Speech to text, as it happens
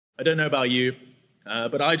I don't know about you,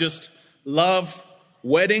 but I just love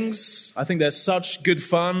weddings. I think they're such good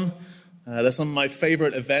fun. They're some of my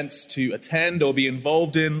favorite events to attend or be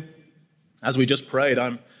involved in. As we just prayed,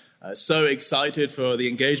 I'm so excited for the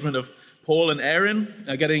engagement of Paul and Erin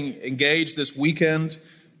getting engaged this weekend.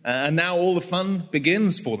 And now all the fun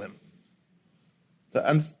begins for them.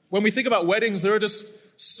 And when we think about weddings, there are just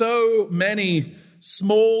so many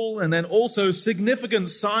small and then also significant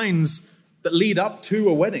signs that lead up to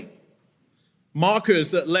a wedding. Markers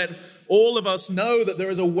that let all of us know that there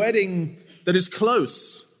is a wedding that is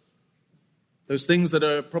close. Those things that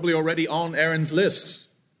are probably already on Erin's list.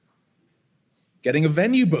 Getting a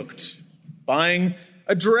venue booked, buying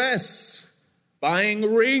a dress, buying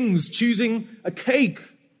rings, choosing a cake,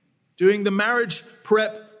 doing the marriage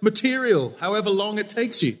prep material, however long it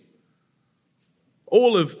takes you.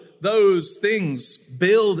 All of those things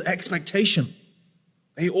build expectation.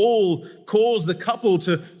 They all cause the couple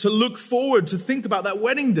to look forward, to think about that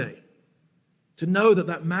wedding day, to know that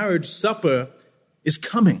that marriage supper is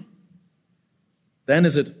coming. Then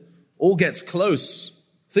as it all gets close,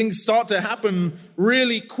 things start to happen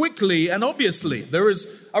really quickly and obviously. There is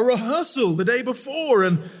a rehearsal the day before,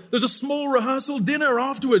 and there's a small rehearsal dinner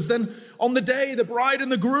afterwards. Then on the day, the bride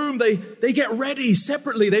and the groom, they get ready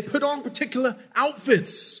separately. They put on particular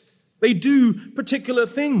outfits. They do particular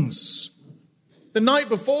things. The night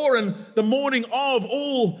before and the morning of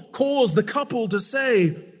all cause the couple to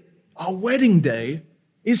say, our wedding day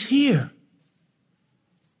is here.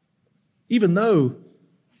 Even though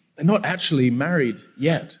they're not actually married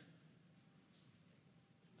yet.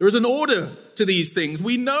 There is an order to these things.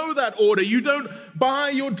 We know that order. You don't buy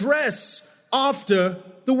your dress after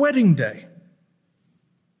the wedding day.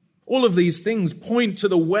 All of these things point to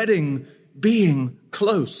the wedding being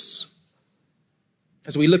close.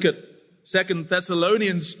 As we look at 2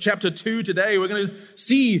 Thessalonians chapter 2 today, we're going to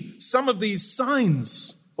see some of these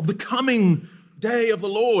signs of the coming day of the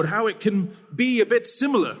Lord, how it can be a bit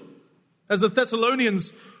similar. As the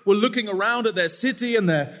Thessalonians were looking around at their city and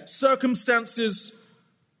their circumstances,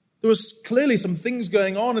 there was clearly some things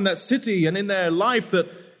going on in that city and in their life that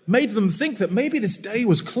made them think that maybe this day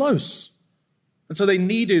was close. And so they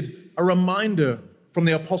needed a reminder from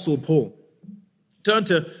the Apostle Paul. Turn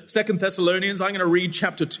to 2 Thessalonians. I'm going to read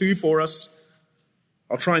chapter 2 for us.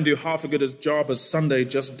 I'll try and do half a good a job as Sunday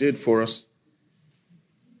just did for us.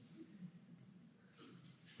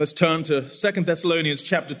 Let's turn to 2 Thessalonians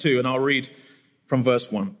chapter 2, and I'll read from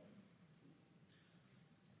verse 1.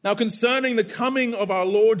 Now concerning the coming of our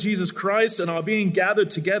Lord Jesus Christ and our being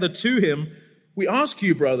gathered together to him, we ask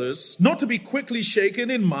you, brothers, not to be quickly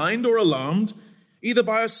shaken in mind or alarmed, either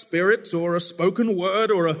by a spirit or a spoken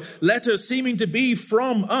word or a letter seeming to be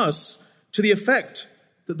from us, to the effect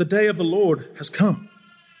that the day of the Lord has come.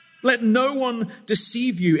 Let no one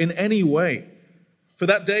deceive you in any way, for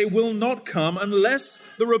that day will not come unless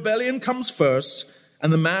the rebellion comes first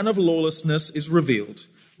and the man of lawlessness is revealed,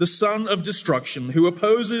 the son of destruction, who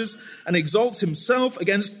opposes and exalts himself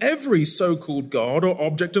against every so-called God or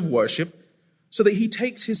object of worship, so that he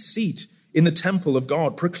takes his seat in the temple of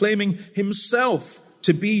God, proclaiming himself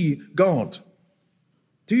to be God.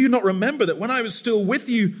 Do you not remember that when I was still with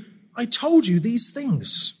you, I told you these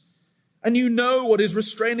things? And you know what is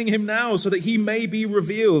restraining him now, so that he may be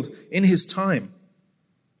revealed in his time.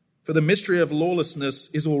 For the mystery of lawlessness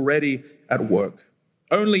is already at work.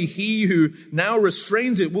 Only he who now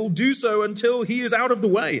restrains it will do so until he is out of the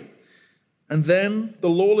way. And then the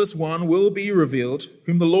lawless one will be revealed,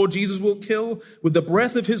 whom the Lord Jesus will kill with the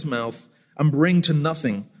breath of his mouth and bring to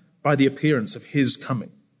nothing by the appearance of his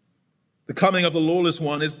coming. The coming of the lawless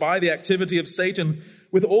one is by the activity of Satan,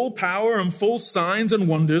 with all power and false signs and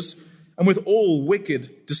wonders, and with all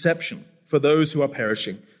wicked deception for those who are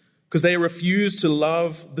perishing, because they refuse to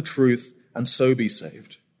love the truth and so be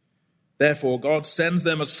saved. Therefore, God sends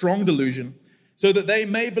them a strong delusion, so that they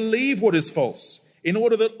may believe what is false, in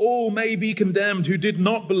order that all may be condemned who did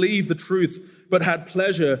not believe the truth, but had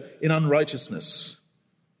pleasure in unrighteousness.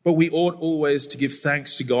 But we ought always to give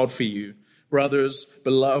thanks to God for you, brothers,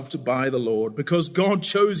 beloved by the Lord, because God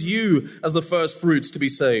chose you as the first fruits to be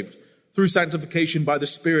saved, through sanctification by the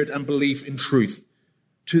Spirit and belief in truth.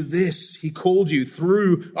 To this he called you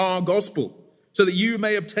through our gospel, so that you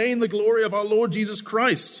may obtain the glory of our Lord Jesus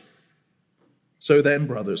Christ. So then,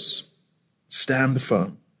 brothers, stand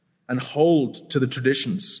firm and hold to the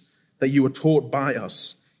traditions that you were taught by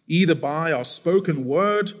us, either by our spoken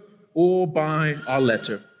word or by our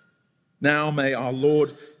letter. Now may our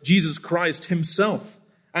Lord Jesus Christ himself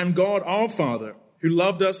and God our Father, who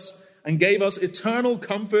loved us and gave us eternal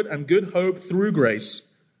comfort and good hope through grace,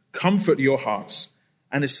 comfort your hearts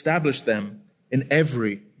and establish them in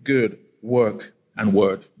every good work and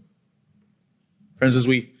word. Friends, as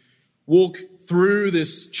we walk through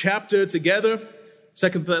this chapter together, 2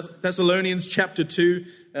 Thessalonians chapter 2,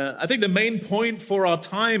 I think the main point for our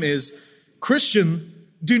time is, Christian,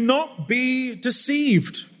 do not be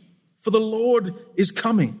deceived, for the Lord is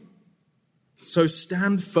coming. So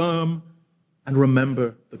stand firm and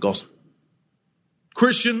remember the gospel.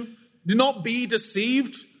 Christian, do not be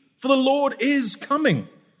deceived, for the Lord is coming.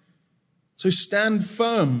 So stand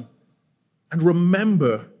firm and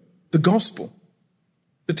remember the gospel.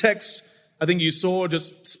 The text, I think you saw,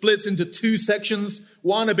 just splits into two sections,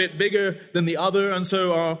 one a bit bigger than the other, and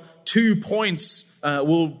so our 2 points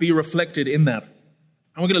will be reflected in that.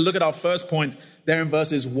 And we're going to look at our first point there in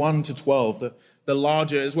verses 1 to 12. The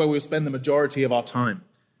larger is where we'll spend the majority of our time.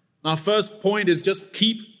 Our first point is just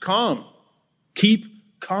keep calm. Keep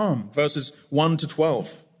calm, verses 1 to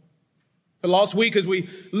 12. But last week, as we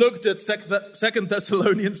looked at 2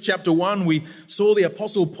 Thessalonians chapter 1, we saw the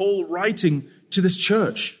Apostle Paul writing to this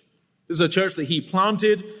church. This is a church that he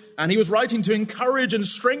planted, and he was writing to encourage and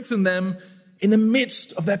strengthen them in the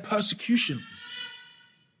midst of their persecution.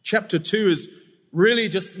 Chapter 2 is really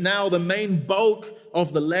just now the main bulk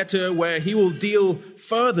of the letter, where he will deal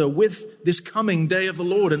further with this coming day of the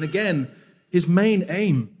Lord. And again, his main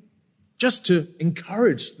aim, just to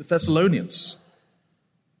encourage the Thessalonians.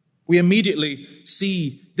 We immediately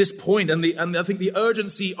see this point and I think the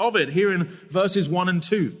urgency of it here in verses 1 and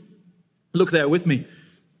 2. Look there with me.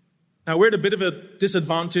 Now, we're at a bit of a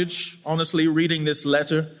disadvantage, honestly, reading this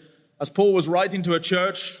letter, as Paul was writing to a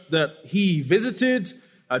church that he visited,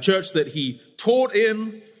 a church that he taught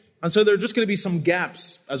in. And so there are just going to be some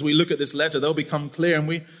gaps as we look at this letter. They'll become clear, and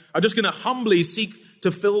we are just going to humbly seek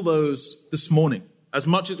to fill those this morning as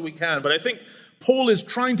much as we can. But I think Paul is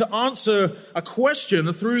trying to answer a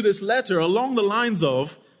question through this letter along the lines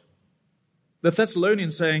of the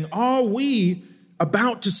Thessalonians saying, are we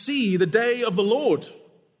about to see the day of the Lord?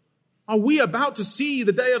 Are we about to see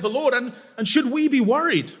the day of the Lord? And should we be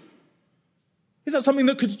worried? Is that something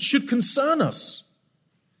that should concern us?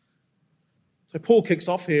 So Paul kicks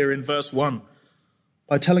off here in verse 1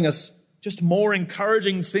 by telling us just more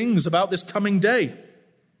encouraging things about this coming day.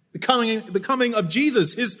 The coming of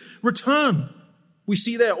Jesus, his return. We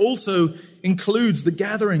see there also includes the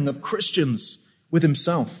gathering of Christians with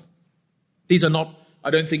himself. These are not, I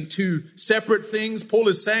don't think, two separate things. Paul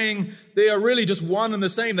is saying they are really just one and the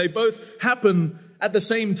same. They both happen at the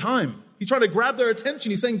same time. He's trying to grab their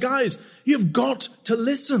attention. He's saying, guys, you've got to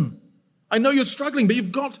listen. I know you're struggling, but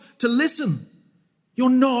you've got to listen. You're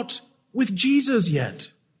not with Jesus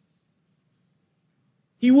yet.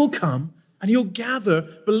 He will come and he'll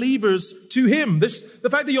gather believers to him. The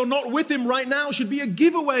fact that you're not with him right now should be a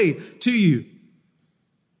giveaway to you.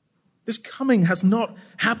 This coming has not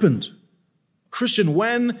happened. Christian,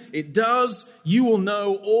 when it does, you will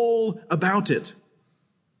know all about it.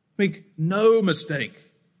 Make no mistake.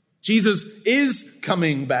 Jesus is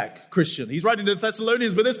coming back, Christian. He's writing to the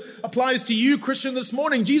Thessalonians, but this applies to you, Christian, this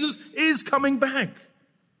morning. Jesus is coming back.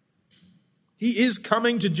 He is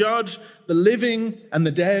coming to judge the living and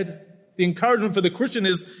the dead. The encouragement for the Christian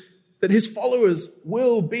is that his followers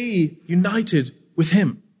will be united with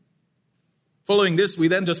him. Following this, we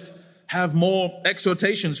then just have more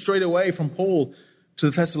exhortation straight away from Paul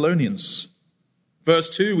to the Thessalonians. Verse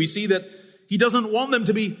 2, we see that he doesn't want them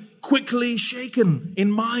to be quickly shaken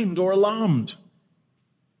in mind or alarmed.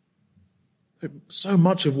 So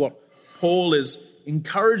much of what Paul is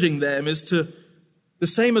encouraging them is the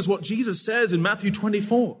same as what Jesus says in Matthew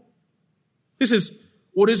 24. This is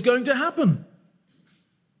what is going to happen.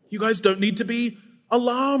 You guys don't need to be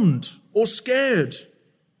alarmed or scared.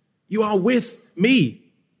 You are with me.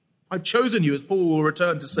 I've chosen you, as Paul will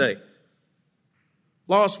return to say.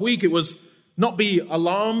 Last week it was not be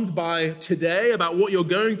alarmed by today about what you're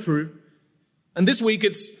going through. And this week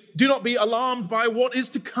it's do not be alarmed by what is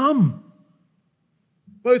to come.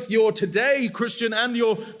 Both your today, Christian, and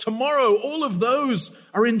your tomorrow, all of those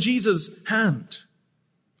are in Jesus' hand.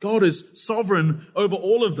 God is sovereign over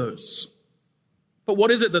all of those. But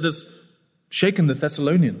what is it that has shaken the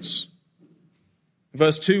Thessalonians? In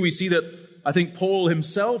verse 2, we see that I think Paul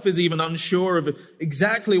himself is even unsure of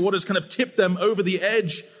exactly what has kind of tipped them over the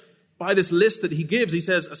edge by this list that he gives. He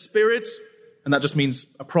says a spirit, and that just means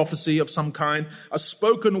a prophecy of some kind, a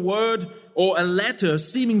spoken word or a letter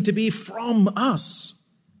seeming to be from us.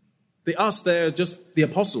 The us there, just the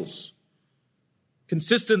apostles.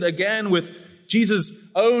 Consistent again with Jesus'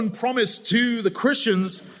 own promise to the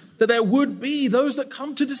Christians that there would be those that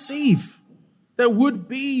come to deceive. There would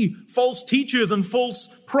be false teachers and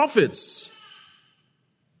false prophets.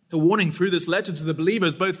 The warning through this letter to the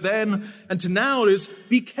believers, both then and to now, is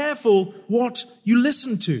be careful what you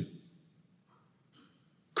listen to.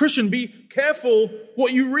 Christian, be careful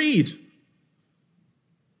what you read.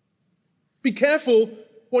 Be careful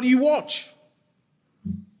what you watch.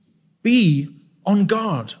 Be on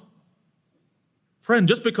guard. Friend,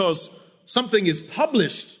 just because something is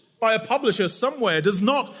published by a publisher somewhere does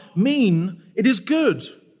not mean it is good.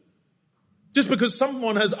 Just because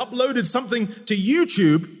someone has uploaded something to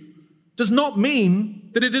YouTube does not mean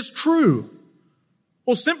that it is true.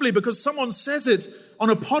 Or simply because someone says it on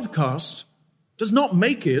a podcast does not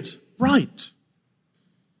make it right.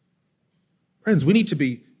 Friends, we need to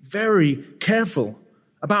be very careful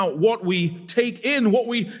about what we take in, what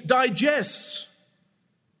we digest.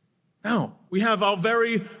 Now, we have our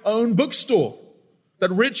very own bookstore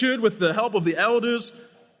that Richard, with the help of the elders,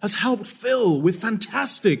 has helped fill with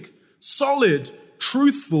fantastic, solid,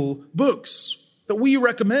 truthful books that we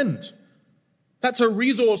recommend. That's a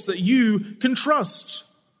resource that you can trust.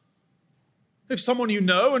 If someone you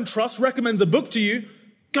know and trust recommends a book to you,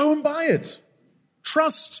 go and buy it.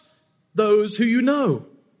 Trust those who you know.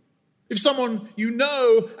 If someone you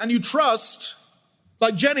know and you trust,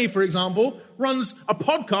 like Jenny, for example, runs a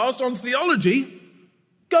podcast on theology,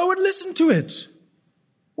 go and listen to it.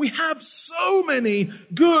 We have so many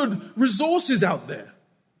good resources out there.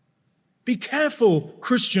 Be careful,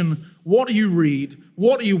 Christian, what you read,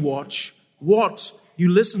 what you watch, what you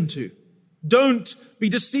listen to. Don't be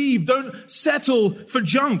deceived. Don't settle for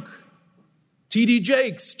junk. T.D.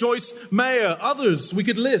 Jakes, Joyce Meyer, others we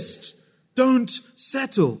could list. Don't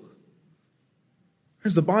settle.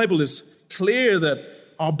 As the Bible is clear that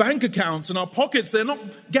our bank accounts and our pockets, they're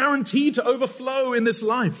not guaranteed to overflow in this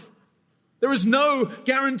life. There is no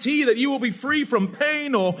guarantee that you will be free from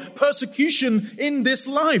pain or persecution in this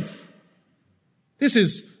life. This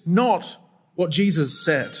is not what Jesus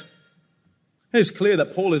said. It is clear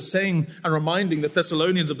that Paul is saying and reminding the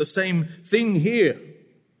Thessalonians of the same thing here.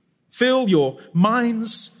 Fill your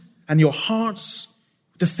minds and your hearts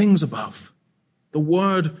with the things above, the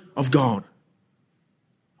Word of God,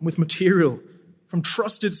 with material from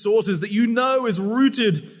trusted sources that you know is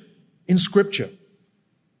rooted in Scripture.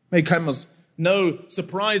 May come as no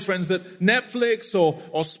surprise, friends, that Netflix or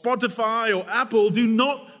Spotify or Apple do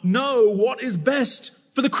not know what is best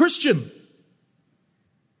for the Christian.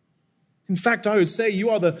 In fact, I would say you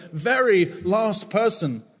are the very last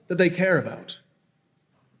person that they care about.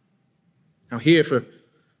 Now here for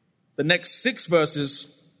the next 6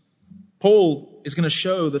 verses, Paul is going to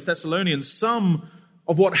show the Thessalonians some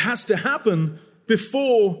of what has to happen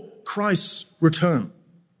before Christ's return.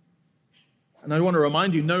 And I want to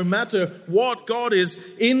remind you, no matter what, God is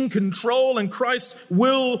in control and Christ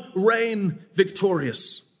will reign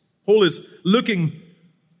victorious. Paul is looking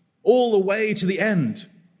all the way to the end.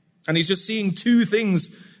 And he's just seeing 2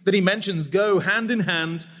 things that he mentions go hand in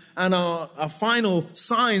hand and are final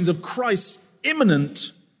signs of Christ's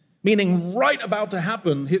imminent, meaning right about to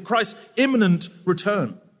happen, Christ's imminent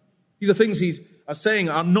return. These are things he's saying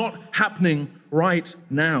are not happening right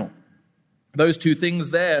now. Those 2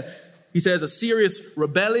 things there, he says, a serious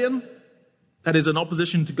rebellion, that is an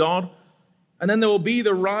opposition to God, and then there will be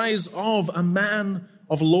the rise of a man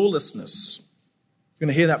of lawlessness. You're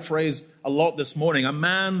going to hear that phrase a lot this morning, a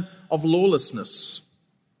man of lawlessness.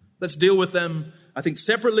 Let's deal with them, I think,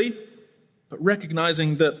 separately, but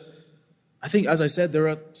recognizing that, I think, as I said, there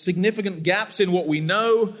are significant gaps in what we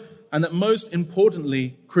know, and that most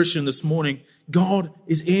importantly, Christian, this morning, God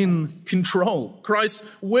is in control. Christ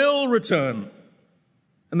will return.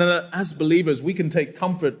 And then as believers, we can take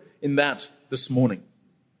comfort in that this morning.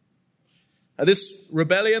 This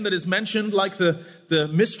rebellion that is mentioned, like the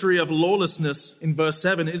mystery of lawlessness in verse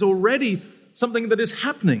 7, is already something that is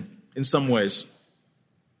happening in some ways.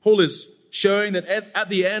 Paul is showing that at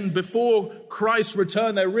the end, before Christ's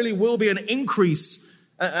return, there really will be an increase,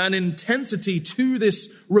 an intensity to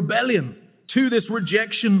this rebellion, to this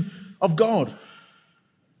rejection of God.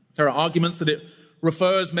 There are arguments that it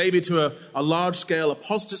refers maybe to a large-scale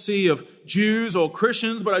apostasy of Jews or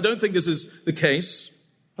Christians, but I don't think this is the case.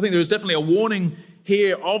 I think there is definitely a warning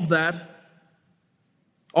here of that,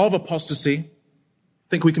 of apostasy. I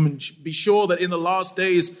think we can be sure that in the last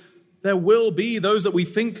days, there will be those that we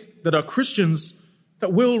think that are Christians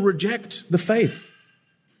that will reject the faith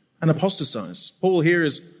and apostatize. Paul here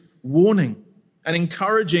is warning and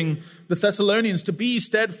encouraging the Thessalonians to be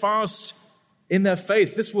steadfast in their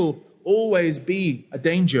faith. This will always be a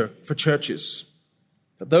danger for churches.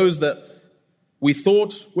 That those that we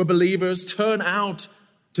thought were believers turn out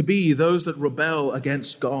to be those that rebel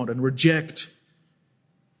against God and reject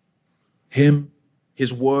Him,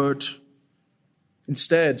 His word.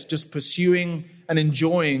 instead just pursuing and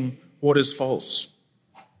enjoying what is false.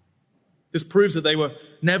 This proves that they were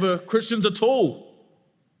never Christians at all.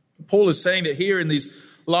 Paul is saying that here in these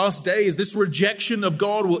last days, this rejection of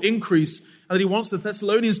God will increase, and that he wants the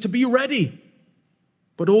Thessalonians to be ready,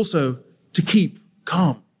 but also to keep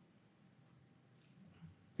calm.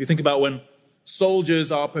 You think about when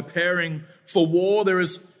soldiers are preparing for war, there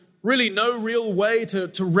is really no real way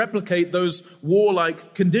to replicate those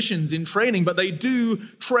warlike conditions in training, but they do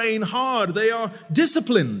train hard. They are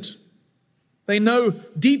disciplined. They know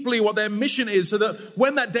deeply what their mission is, so that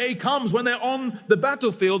when that day comes, when they're on the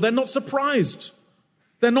battlefield, they're not surprised.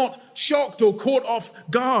 They're not shocked or caught off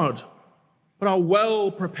guard, but are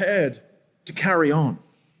well prepared to carry on.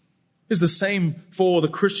 It's the same for the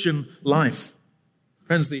Christian life.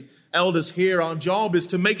 Friends, the elders here, our job is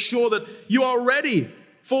to make sure that you are ready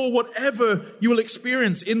for whatever you will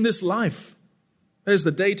experience in this life. There's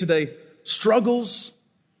the day-to-day struggles,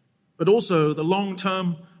 but also the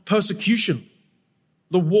long-term persecution,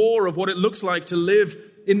 the war of what it looks like to live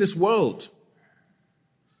in this world.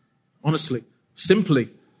 Honestly, simply,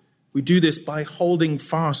 we do this by holding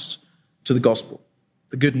fast to the gospel,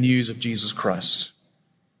 the good news of Jesus Christ.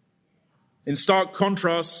 In stark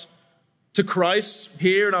contrast to Christ,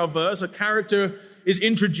 here in our verse, a character is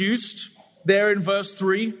introduced there in verse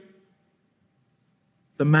 3,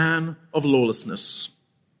 the man of lawlessness.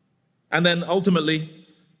 And then ultimately,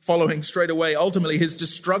 following straight away, his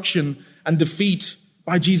destruction and defeat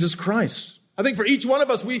by Jesus Christ. I think for each one of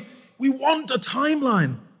us, we want a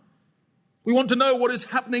timeline. We want to know what is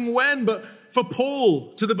happening when, but for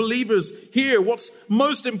Paul, to the believers here, what's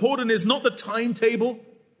most important is not the timetable.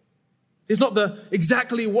 It's not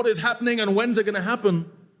exactly what is happening and when's it going to happen,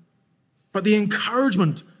 but the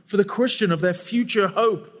encouragement for the Christian of their future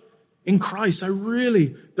hope in Christ. I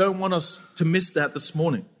really don't want us to miss that this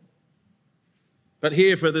morning. But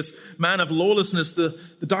here for this man of lawlessness, the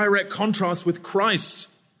direct contrast with Christ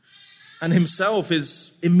and himself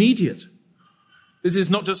is immediate. This is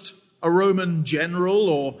not just a Roman general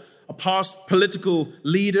or a past political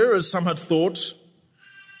leader, as some had thought.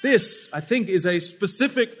 This, I think, is a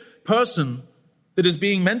specific person that is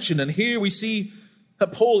being mentioned. And here we see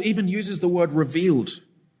that Paul even uses the word revealed.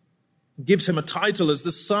 Gives him a title as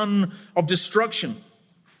the son of destruction.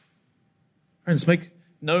 Friends, make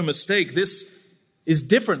no mistake, this is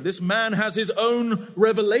different. This man has his own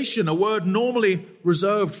revelation, a word normally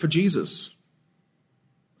reserved for Jesus.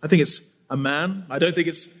 I think it's a man. I don't think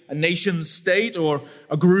it's a nation state or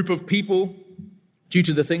a group of people, due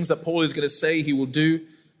to the things that Paul is going to say he will do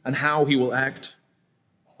and how he will act.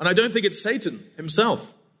 And I don't think it's Satan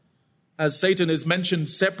himself, as Satan is mentioned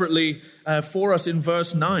separately for us in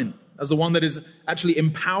verse 9. As the one that is actually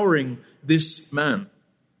empowering this man.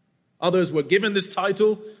 Others were given this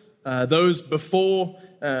title, those before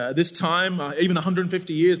this time, even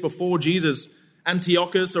 150 years before Jesus.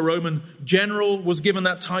 Antiochus, a Roman general, was given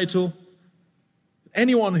that title.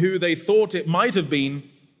 Anyone who they thought it might have been,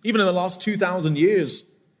 even in the last 2,000 years,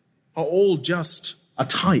 are all just a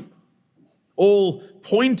type, all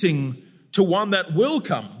pointing to one that will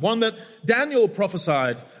come, one that Daniel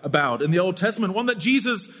prophesied about in the Old Testament, one that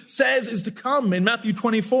Jesus says is to come in Matthew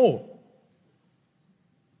 24.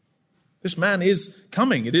 This man is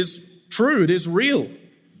coming. It is true. It is real.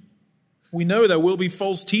 We know there will be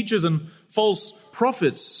false teachers and false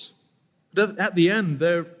prophets. But at the end,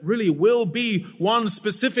 there really will be one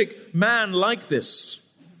specific man like this.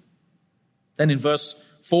 Then in verse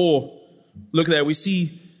 4, look there, we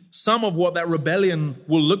see some of what that rebellion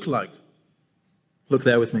will look like. Look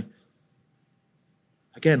there with me.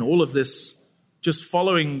 Again, all of this just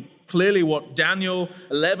following clearly what Daniel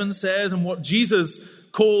 11 says and what Jesus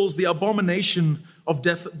calls the abomination of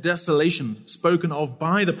desolation spoken of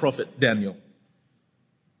by the prophet Daniel.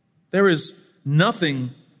 There is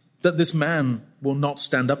nothing that this man will not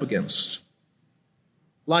stand up against.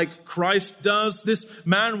 Like Christ does, this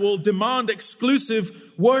man will demand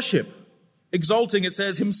exclusive worship, exalting, it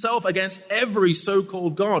says, himself against every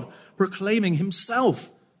so-called God, proclaiming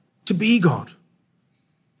himself to be God.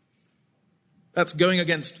 That's going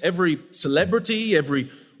against every celebrity, every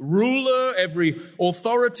ruler, every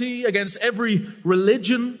authority, against every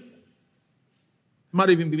religion. It might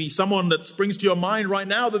even be someone that springs to your mind right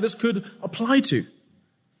now that this could apply to.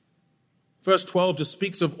 Verse 12 just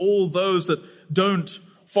speaks of all those that don't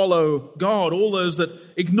follow God, all those that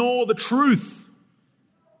ignore the truth.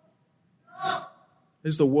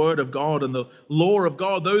 Is the word of God and the law of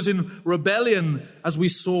God, those in rebellion, as we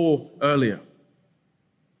saw earlier.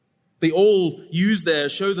 The all used there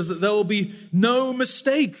shows us that there will be no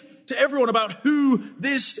mistake to everyone about who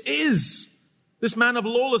this is. this man of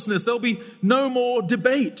lawlessness. There'll be no more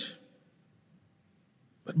debate.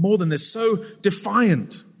 But more than this, so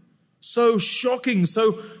defiant, so shocking,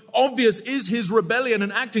 so obvious is his rebellion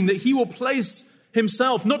and acting that he will place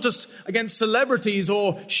himself not just against celebrities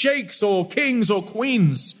or sheikhs or kings or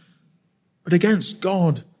queens, but against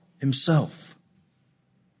God himself.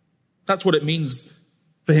 That's what it means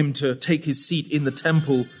for him to take his seat in the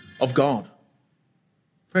temple of God.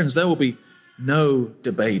 Friends, there will be no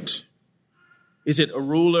debate. Is it a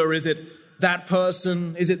ruler? Is it that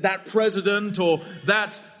person? Is it that president or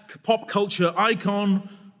that pop culture icon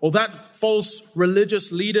or that false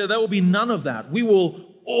religious leader? There will be none of that. We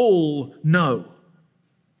will all know.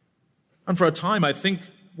 And for a time, I think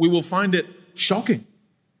we will find it shocking.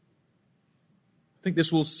 I think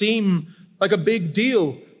this will seem like a big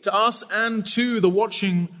deal to us and to the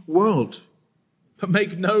watching world. But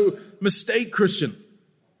make no mistake, Christian.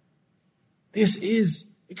 This is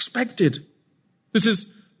expected. This is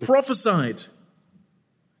prophesied.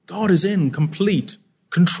 God is in complete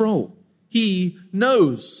control. He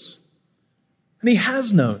knows. And he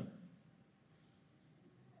has known.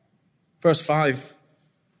 Verse 5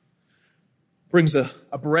 brings a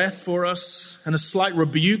breath for us and a slight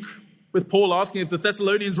rebuke, with Paul asking if the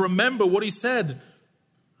Thessalonians remember what he said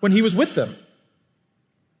when he was with them.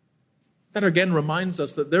 That again reminds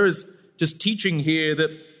us that there is just teaching here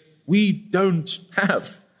that we don't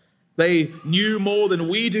have. They knew more than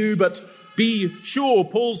we do, but be sure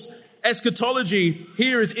Paul's eschatology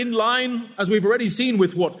here is in line, as we've already seen,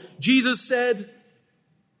 with what Jesus said,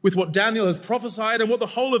 with what Daniel has prophesied, and what the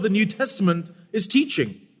whole of the New Testament is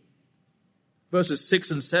teaching. Verses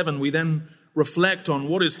 6 and 7, we then reflect on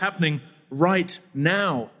what is happening right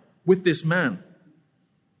now with this man.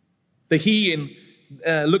 The he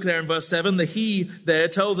look there in verse 7, the he there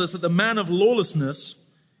tells us that the man of lawlessness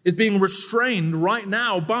is being restrained right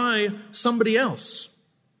now by somebody else,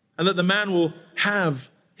 and that the man will have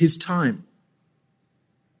his time.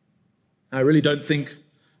 I really don't think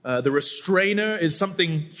the restrainer is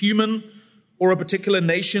something human or a particular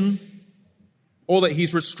nation, or that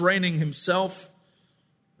he's restraining himself.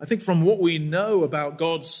 I think from what we know about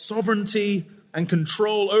God's sovereignty and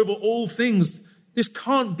control over all things, this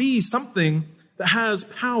can't be something that has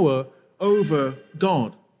power over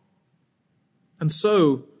God. And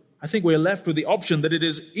so I think we're left with the option that it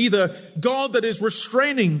is either God that is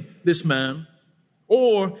restraining this man,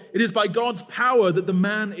 or it is by God's power that the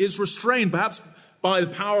man is restrained, perhaps by the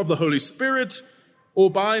power of the Holy Spirit, or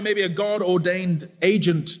by maybe a God-ordained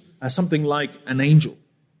agent, something like an angel.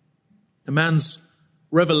 The man's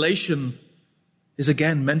revelation is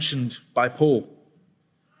again mentioned by Paul.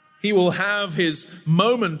 He will have his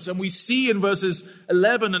moment, and we see in verses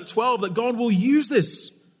 11 and 12 that God will use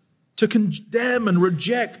this to condemn and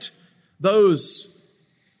reject those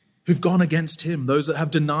who've gone against him, those that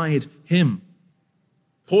have denied him.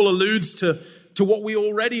 Paul alludes to what we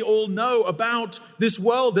already all know about this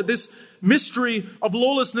world, that this mystery of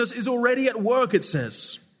lawlessness is already at work, it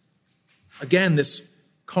says. Again, this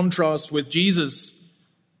contrast with Jesus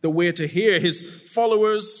that we're to hear. His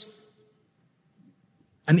followers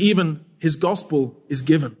and even his gospel is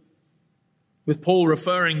given, with Paul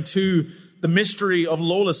referring to the mystery of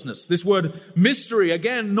lawlessness. This word mystery,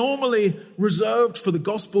 again, normally reserved for the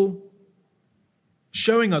gospel,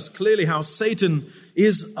 showing us clearly how Satan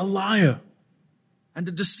is a liar and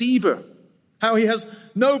a deceiver, how he has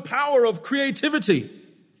no power of creativity.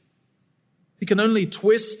 He can only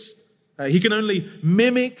twist, he can only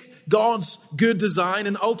mimic God's good design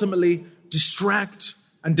and ultimately distract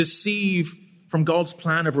and deceive from God's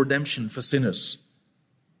plan of redemption for sinners.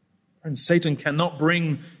 And Satan cannot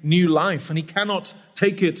bring new life, and he cannot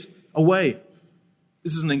take it away.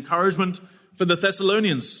 This is an encouragement for the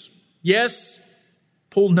Thessalonians. Yes,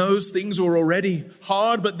 Paul knows things are already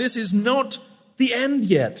hard, but this is not the end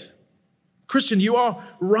yet. Christian, you are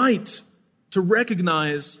right to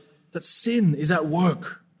recognize that sin is at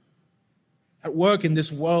work in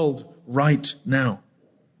this world right now.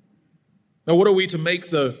 Now, what are we to make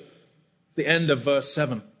the end of verse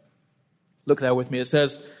 7? Look there with me. It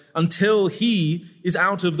says, until he is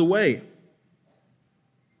out of the way.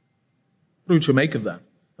 What are we to make of that?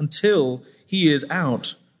 Until he is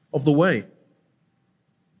out of the way.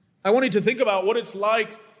 I want you to think about what it's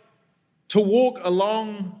like to walk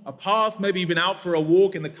along a path. Maybe you've been out for a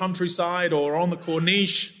walk in the countryside or on the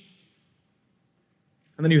Corniche,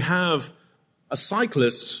 and then you have a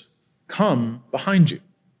cyclist come behind you.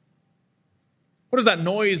 What is that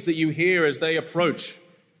noise that you hear as they approach?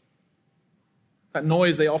 That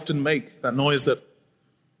noise they often make, that noise that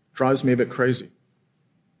drives me a bit crazy.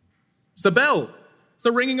 It's the bell. It's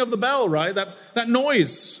the ringing of the bell, right? That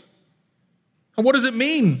noise. And what does it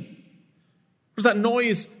mean? What does that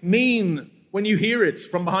noise mean when you hear it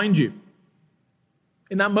from behind you?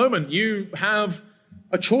 In that moment, you have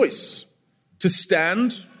a choice to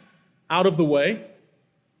stand out of the way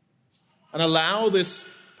and allow this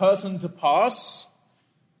person to pass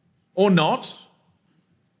or not.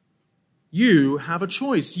 You have a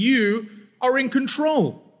choice. You are in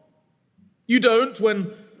control. You don't,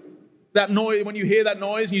 when you hear that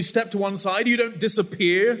noise and you step to one side, you don't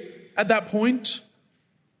disappear at that point.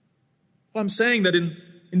 Well, I'm saying that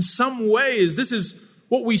in some ways, this is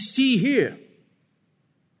what we see here.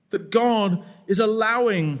 That God is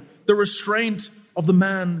allowing the restraint of the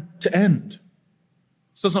man to end.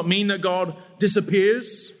 This does not mean that God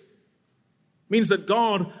disappears. It means that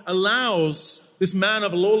God allows this man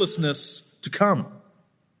of lawlessness to come.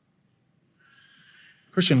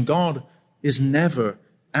 Christian, God is never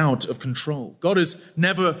out of control. God is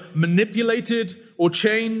never manipulated or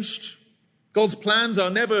changed. God's plans are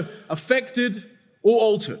never affected or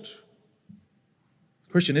altered.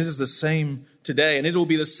 Christian, it is the same today, and it will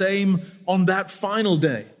be the same on that final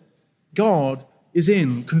day. God is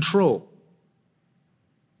in control.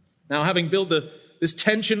 Now, having built this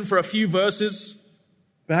tension for a few verses,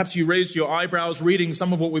 perhaps you raised your eyebrows reading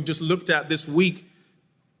some of what we've just looked at this week.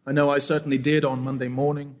 I know I certainly did on Monday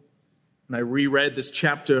morning, and I reread this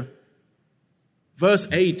chapter. Verse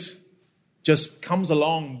 8 just comes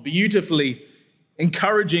along beautifully,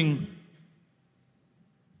 encouraging,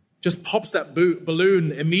 just pops that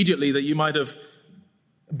balloon immediately that you might have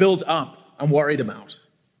built up and worried about.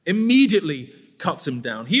 Immediately cuts him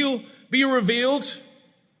down. He'll be revealed,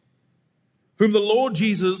 whom the Lord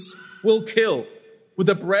Jesus will kill with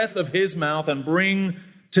the breath of his mouth and bring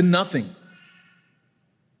to nothing.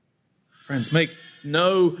 Friends, make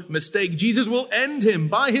no mistake, Jesus will end him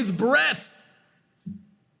by his breath.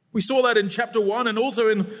 We saw that in chapter 1 and also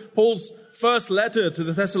in Paul's first letter to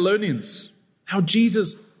the Thessalonians, how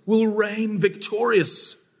Jesus will reign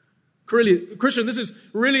victorious. Christian, this is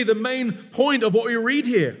really the main point of what we read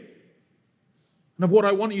here and of what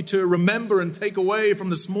I want you to remember and take away from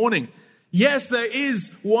this morning. Yes, there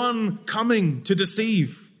is one coming to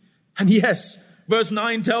deceive. And yes, verse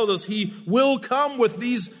 9 tells us he will come with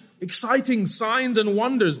these exciting signs and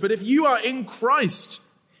wonders. But if you are in Christ,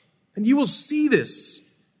 and you will see this,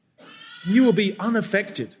 you will be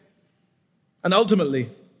unaffected. And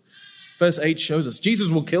ultimately, verse 8 shows us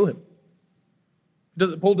Jesus will kill him.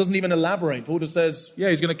 Paul doesn't even elaborate. Paul just says, yeah,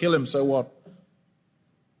 he's going to kill him, so what?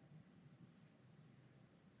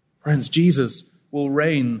 Friends, Jesus will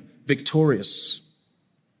reign victorious.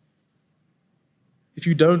 If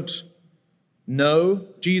you don't know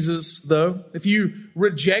Jesus, though, if you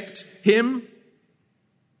reject him,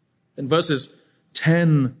 then verses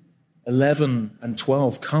 10, 11, and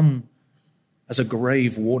 12 come as a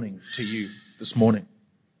grave warning to you this morning.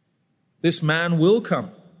 This man will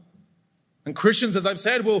come. And Christians, as I've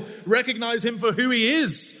said, will recognize him for who he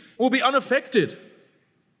is, will be unaffected.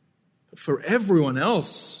 But for everyone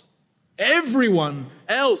else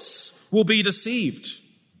will be deceived.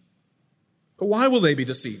 But why will they be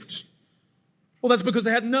deceived? Well, that's because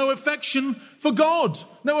they had no affection for God,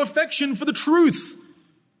 no affection for the truth.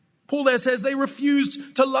 Paul there says they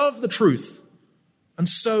refused to love the truth, and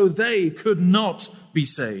so they could not be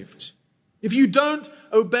saved. If you don't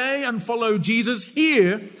obey and follow Jesus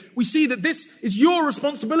here, we see that this is your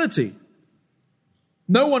responsibility.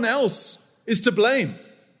 No one else is to blame.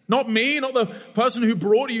 Not me, not the person who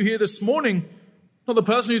brought you here this morning, not the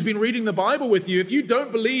person who's been reading the Bible with you. If you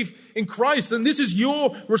don't believe in Christ, then this is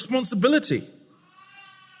your responsibility.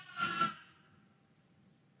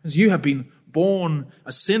 As you have been born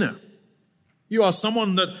a sinner. You are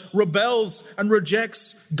someone that rebels and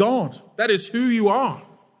rejects God. That is who you are.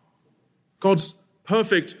 God's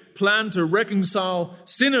perfect plan to reconcile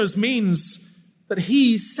sinners means that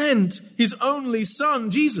he sent his only son,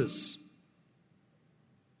 Jesus.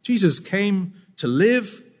 Jesus came to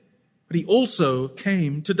live, but he also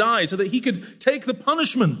came to die so that he could take the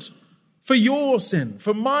punishment for your sin,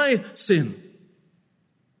 for my sin.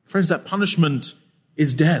 Friends, that punishment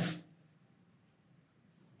is death.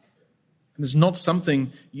 And it's not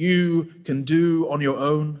something you can do on your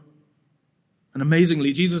own. And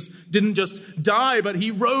amazingly, Jesus didn't just die, but he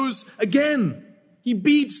rose again. He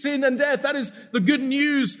beat sin and death. That is the good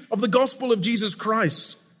news of the gospel of Jesus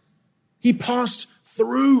Christ. He passed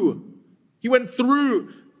through. He went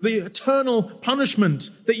through the eternal punishment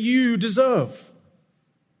that you deserve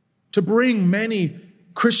to bring many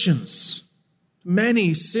Christians,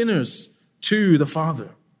 many sinners to the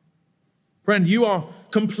Father. Friend, you are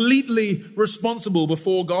completely responsible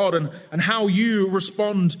before God and how you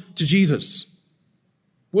respond to Jesus.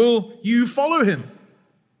 Will you follow him?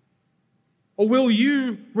 Or will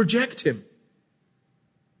you reject him?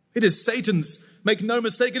 It is Satan's, make no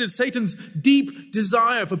mistake, it is Satan's deep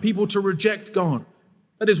desire for people to reject God.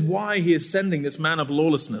 That is why he is sending this man of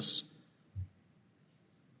lawlessness.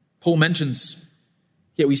 Paul mentions,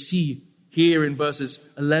 yet we see here in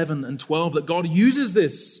verses 11 and 12 that God uses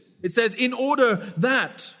this. It says, in order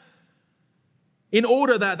that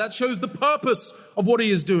shows the purpose of what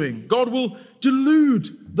he is doing. God will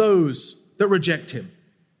delude those that reject him.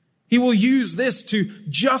 He will use this to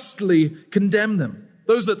justly condemn them.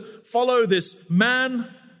 Those that follow this man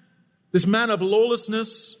of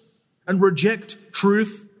lawlessness and reject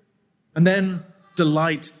truth and then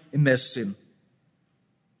delight in their sin.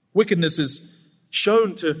 Wickedness is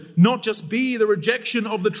shown to not just be the rejection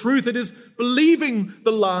of the truth, it is believing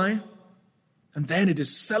the lie, and then it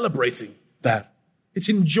is celebrating that. It's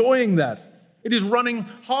enjoying that. It is running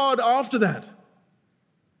hard after that.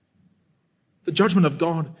 The judgment of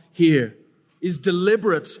God here is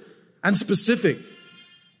deliberate and specific,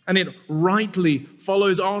 and it rightly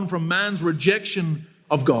follows on from man's rejection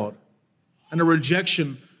of God and a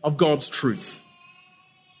rejection of God's truth.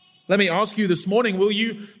 Let me ask you this morning, will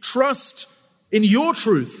you trust in your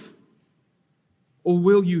truth, or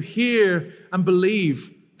will you hear and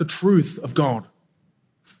believe the truth of God?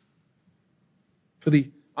 For the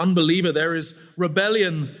unbeliever, there is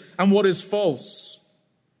rebellion and what is false,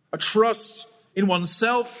 a trust in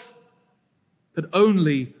oneself that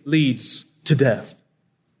only leads to death.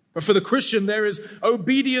 But for the Christian, there is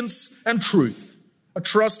obedience and truth, a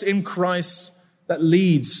trust in Christ that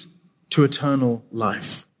leads to eternal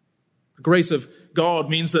life. The grace of God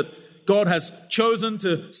means that God has chosen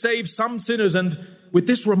to save some sinners, and with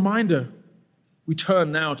this reminder, we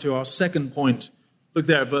turn now to our second point. Look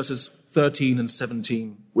there at verses 13 and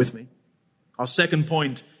 17 with me. Our second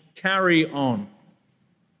point, carry on.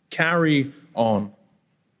 Carry on.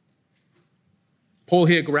 Paul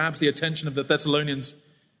here grabs the attention of the Thessalonians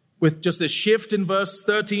with just this shift in verse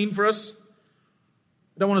 13 for us.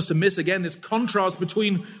 I don't want us to miss again this contrast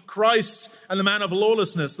between Christ and the man of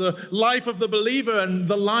lawlessness, the life of the believer and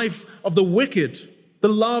the life of the wicked, the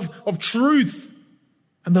love of truth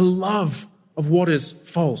and the love of what is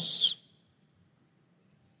false.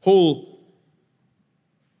 Paul,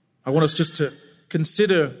 I want us just to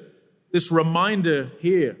consider this reminder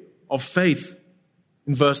here of faith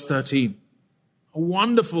in verse 13. A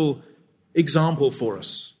wonderful example for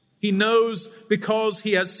us. He knows because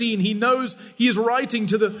he has seen. He knows he is writing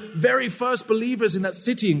to the very first believers in that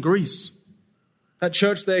city in Greece. That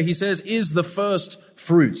church there, he says, is the first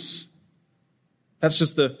fruits. That's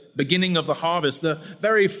just the beginning of the harvest, the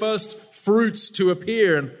very first fruits to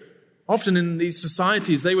appear. And often in these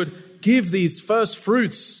societies, they would give these first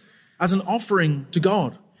fruits as an offering to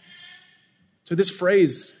God. So this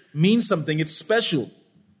phrase means something. It's special.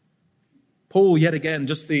 Paul, yet again,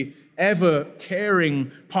 just the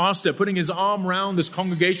ever-caring pastor, putting his arm around this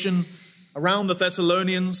congregation, around the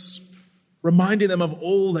Thessalonians, reminding them of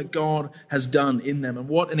all that God has done in them and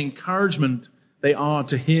what an encouragement they are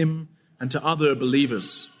to him and to other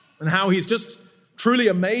believers, and how he's just truly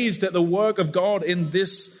amazed at the work of God in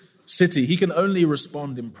this city. He can only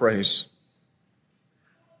respond in praise.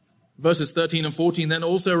 Verses 13 and 14 then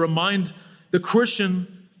also remind the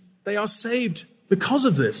Christian they are saved because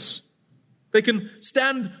of this. They can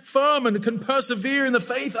stand firm and can persevere in the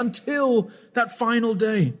faith until that final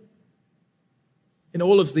day. In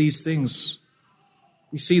all of these things,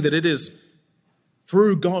 we see that it is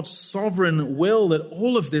through God's sovereign will that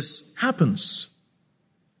all of this happens.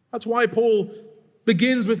 That's why Paul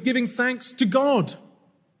begins with giving thanks to God.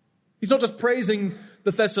 He's not just praising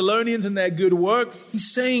the Thessalonians and their good work.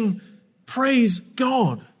 He's saying, praise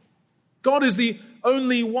God. God is the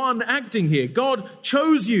only one acting here. God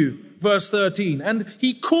chose you, verse 13, and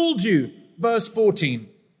he called you, verse 14.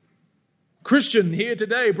 Christian here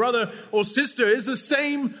today, brother or sister, is the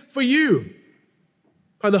same for you.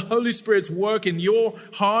 By the Holy Spirit's work in your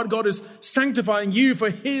heart, God is sanctifying you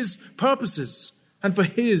for his purposes and for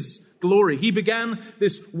his glory. He began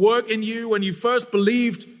this work in you when you first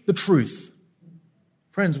believed the truth.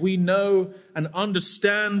 Friends, we know and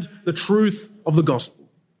understand the truth of the gospel.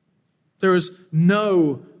 There is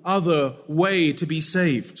no other way to be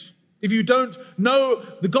saved. If you don't know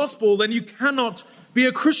the gospel, then you cannot be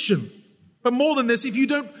a Christian. But more than this, if you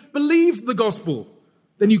don't believe the gospel,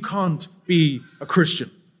 then you can't be a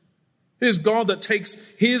Christian. It is God that takes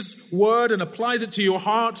his word and applies it to your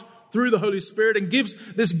heart through the Holy Spirit and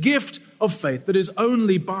gives this gift of faith that is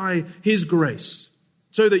only by his grace,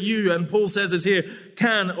 so that you, and Paul says it here,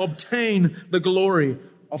 can obtain the glory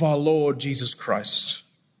of our Lord Jesus Christ.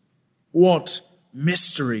 What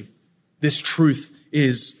mystery this truth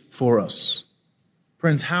is for us.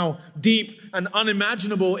 Friends, how deep and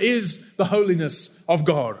unimaginable is the holiness of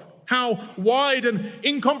God. How wide and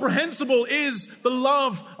incomprehensible is the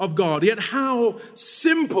love of God. Yet how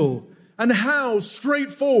simple and how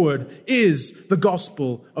straightforward is the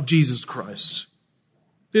gospel of Jesus Christ.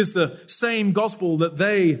 It is the same gospel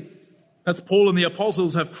that's Paul and the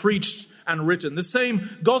apostles have preached and written. The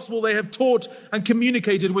same gospel they have taught and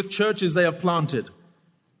communicated with churches they have planted.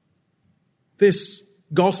 This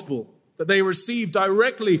gospel that they received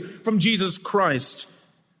directly from Jesus Christ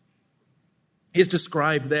is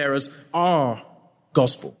described there as our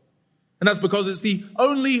gospel. And that's because it's the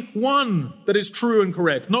only one that is true and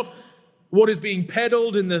correct, not what is being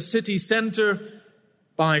peddled in the city center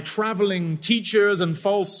by traveling teachers and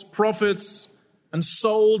false prophets and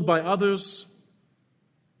sold by others.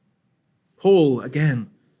 Paul,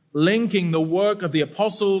 again, linking the work of the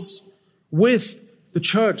apostles with the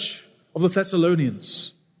church of the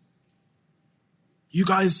Thessalonians. You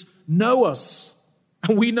guys know us,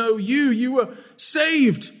 and we know you. You were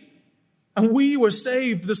saved, and we were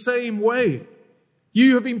saved the same way.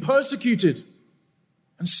 You have been persecuted,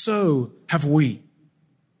 and so have we.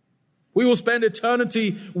 We will spend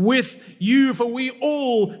eternity with you, for we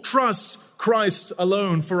all trust Christ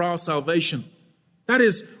alone for our salvation. That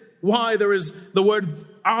is why there is the word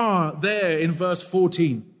 "are" there in verse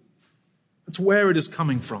 14. That's where it is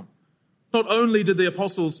coming from. Not only did the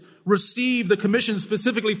apostles receive the commission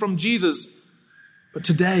specifically from Jesus, but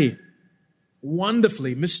today,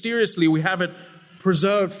 wonderfully, mysteriously, we have it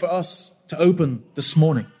preserved for us to open this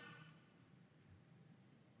morning.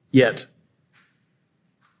 Yet,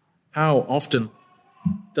 how often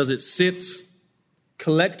does it sit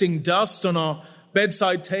collecting dust on our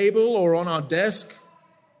bedside table or on our desk?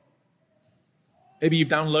 Maybe you've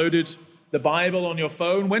downloaded the Bible on your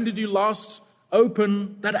phone. When did you last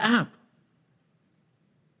open that app?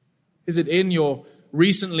 Is it in your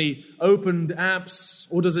recently opened apps,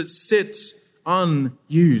 or does it sit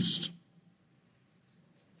unused?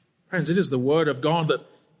 Friends, it is the word of God that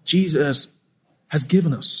Jesus has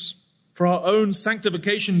given us for our own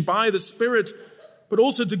sanctification by the Spirit, but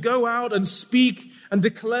also to go out and speak and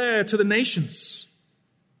declare to the nations.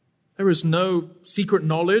 There is no secret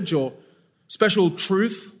knowledge or special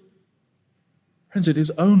truth. Friends, it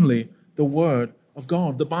is only the word of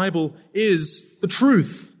God. The Bible is the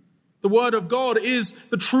truth. The word of God is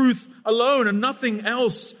the truth alone, and nothing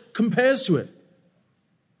else compares to it.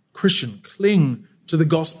 Christian, cling to the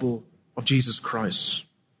gospel of Jesus Christ.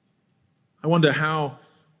 I wonder how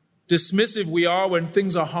dismissive we are when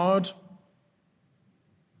things are hard,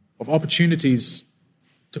 of opportunities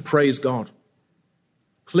to praise God.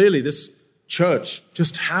 Clearly, this church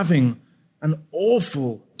just having an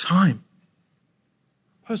awful time.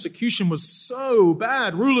 Persecution was so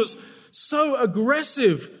bad, rulers so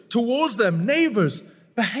aggressive towards them, neighbors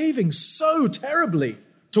behaving so terribly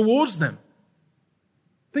towards them.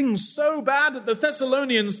 Things so bad that the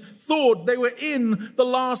Thessalonians thought they were in the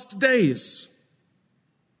last days.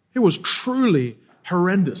 It was truly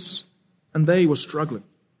horrendous, and they were struggling.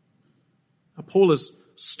 Now, Paul has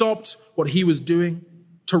stopped what he was doing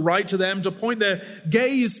to write to them, to point their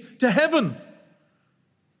gaze to heaven,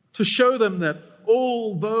 to show them that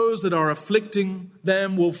all those that are afflicting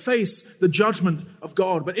them will face the judgment of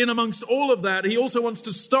God. But in amongst all of that, he also wants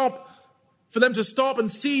for them to stop and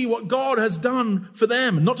see what God has done for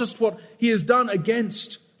them, not just what he has done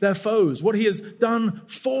against their foes, what he has done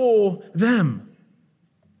for them.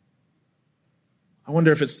 I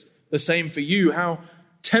wonder if it's the same for you, how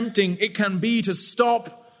tempting it can be to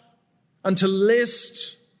stop and to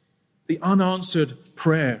list the unanswered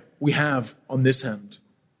prayer we have on this hand,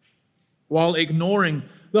 while ignoring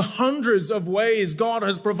the hundreds of ways God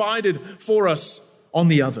has provided for us on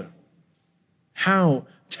the other. How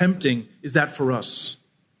tempting is that for us?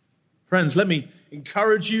 Friends, let me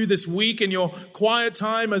encourage you this week in your quiet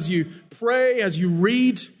time as you pray, as you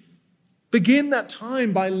read. Begin that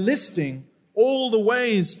time by listing all the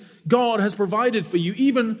ways God has provided for you,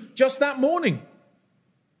 even just that morning.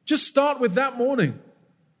 Just start with that morning.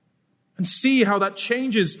 And see how that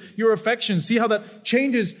changes your affection. See how that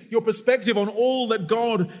changes your perspective on all that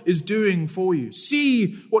God is doing for you.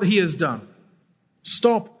 See what he has done.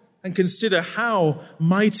 Stop and consider how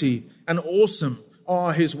mighty and awesome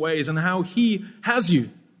are his ways and how he has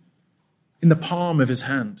you in the palm of his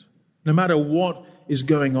hand, no matter what is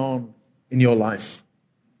going on in your life.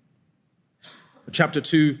 Chapter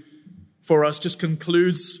 2 for us just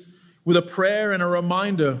concludes with a prayer and a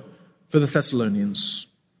reminder for the Thessalonians.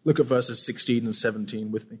 Look at verses 16 and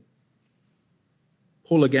 17 with me.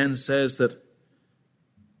 Paul again says that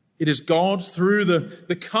It is God, through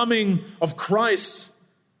the coming of Christ,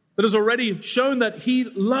 that has already shown that he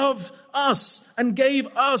loved us and gave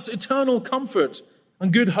us eternal comfort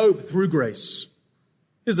and good hope through grace.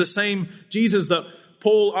 It is the same Jesus that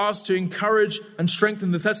Paul asked to encourage and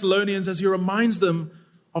strengthen the Thessalonians as he reminds them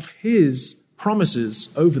of his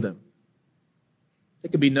promises over them.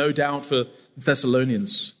 There can be no doubt for the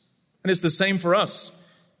Thessalonians. And it's the same for us.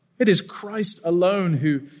 It is Christ alone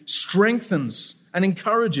who strengthens and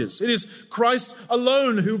encourages. It is Christ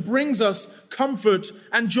alone who brings us comfort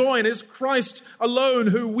and joy. And it is Christ alone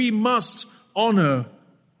who we must honor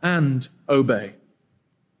and obey.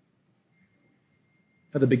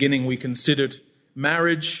 At the beginning, we considered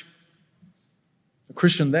marriage. A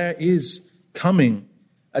Christian, there is coming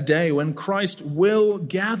a day when Christ will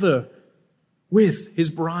gather with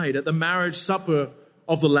his bride at the marriage supper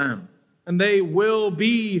of the Lamb. And they will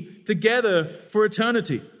be together for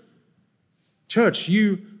eternity. Church,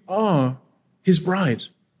 you are his bride.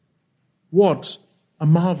 What a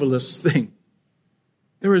marvelous thing.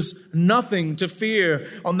 There is nothing to fear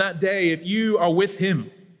on that day if you are with him.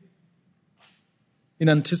 In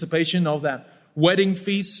anticipation of that wedding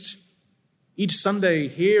feast, each Sunday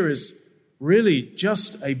here is really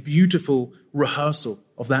just a beautiful rehearsal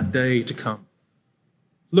of that day to come.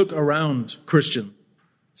 Look around, Christian.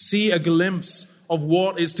 See a glimpse of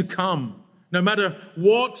what is to come. No matter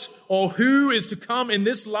what or who is to come in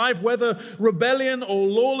this life, whether rebellion or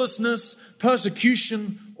lawlessness,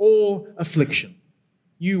 persecution or affliction,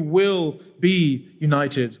 you will be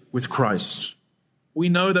united with Christ. We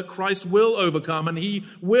know that Christ will overcome and he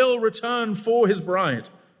will return for his bride.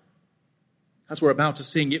 As we're about to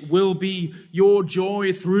sing, it will be your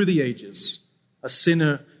joy through the ages, a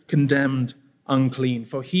sinner condemned unclean.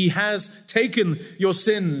 For he has taken your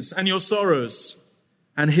sins and your sorrows,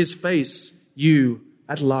 and his face you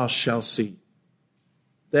at last shall see.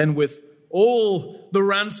 Then with all the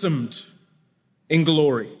ransomed in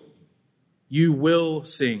glory, you will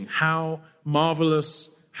sing, how marvelous,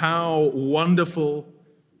 how wonderful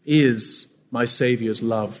is my Savior's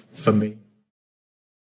love for me.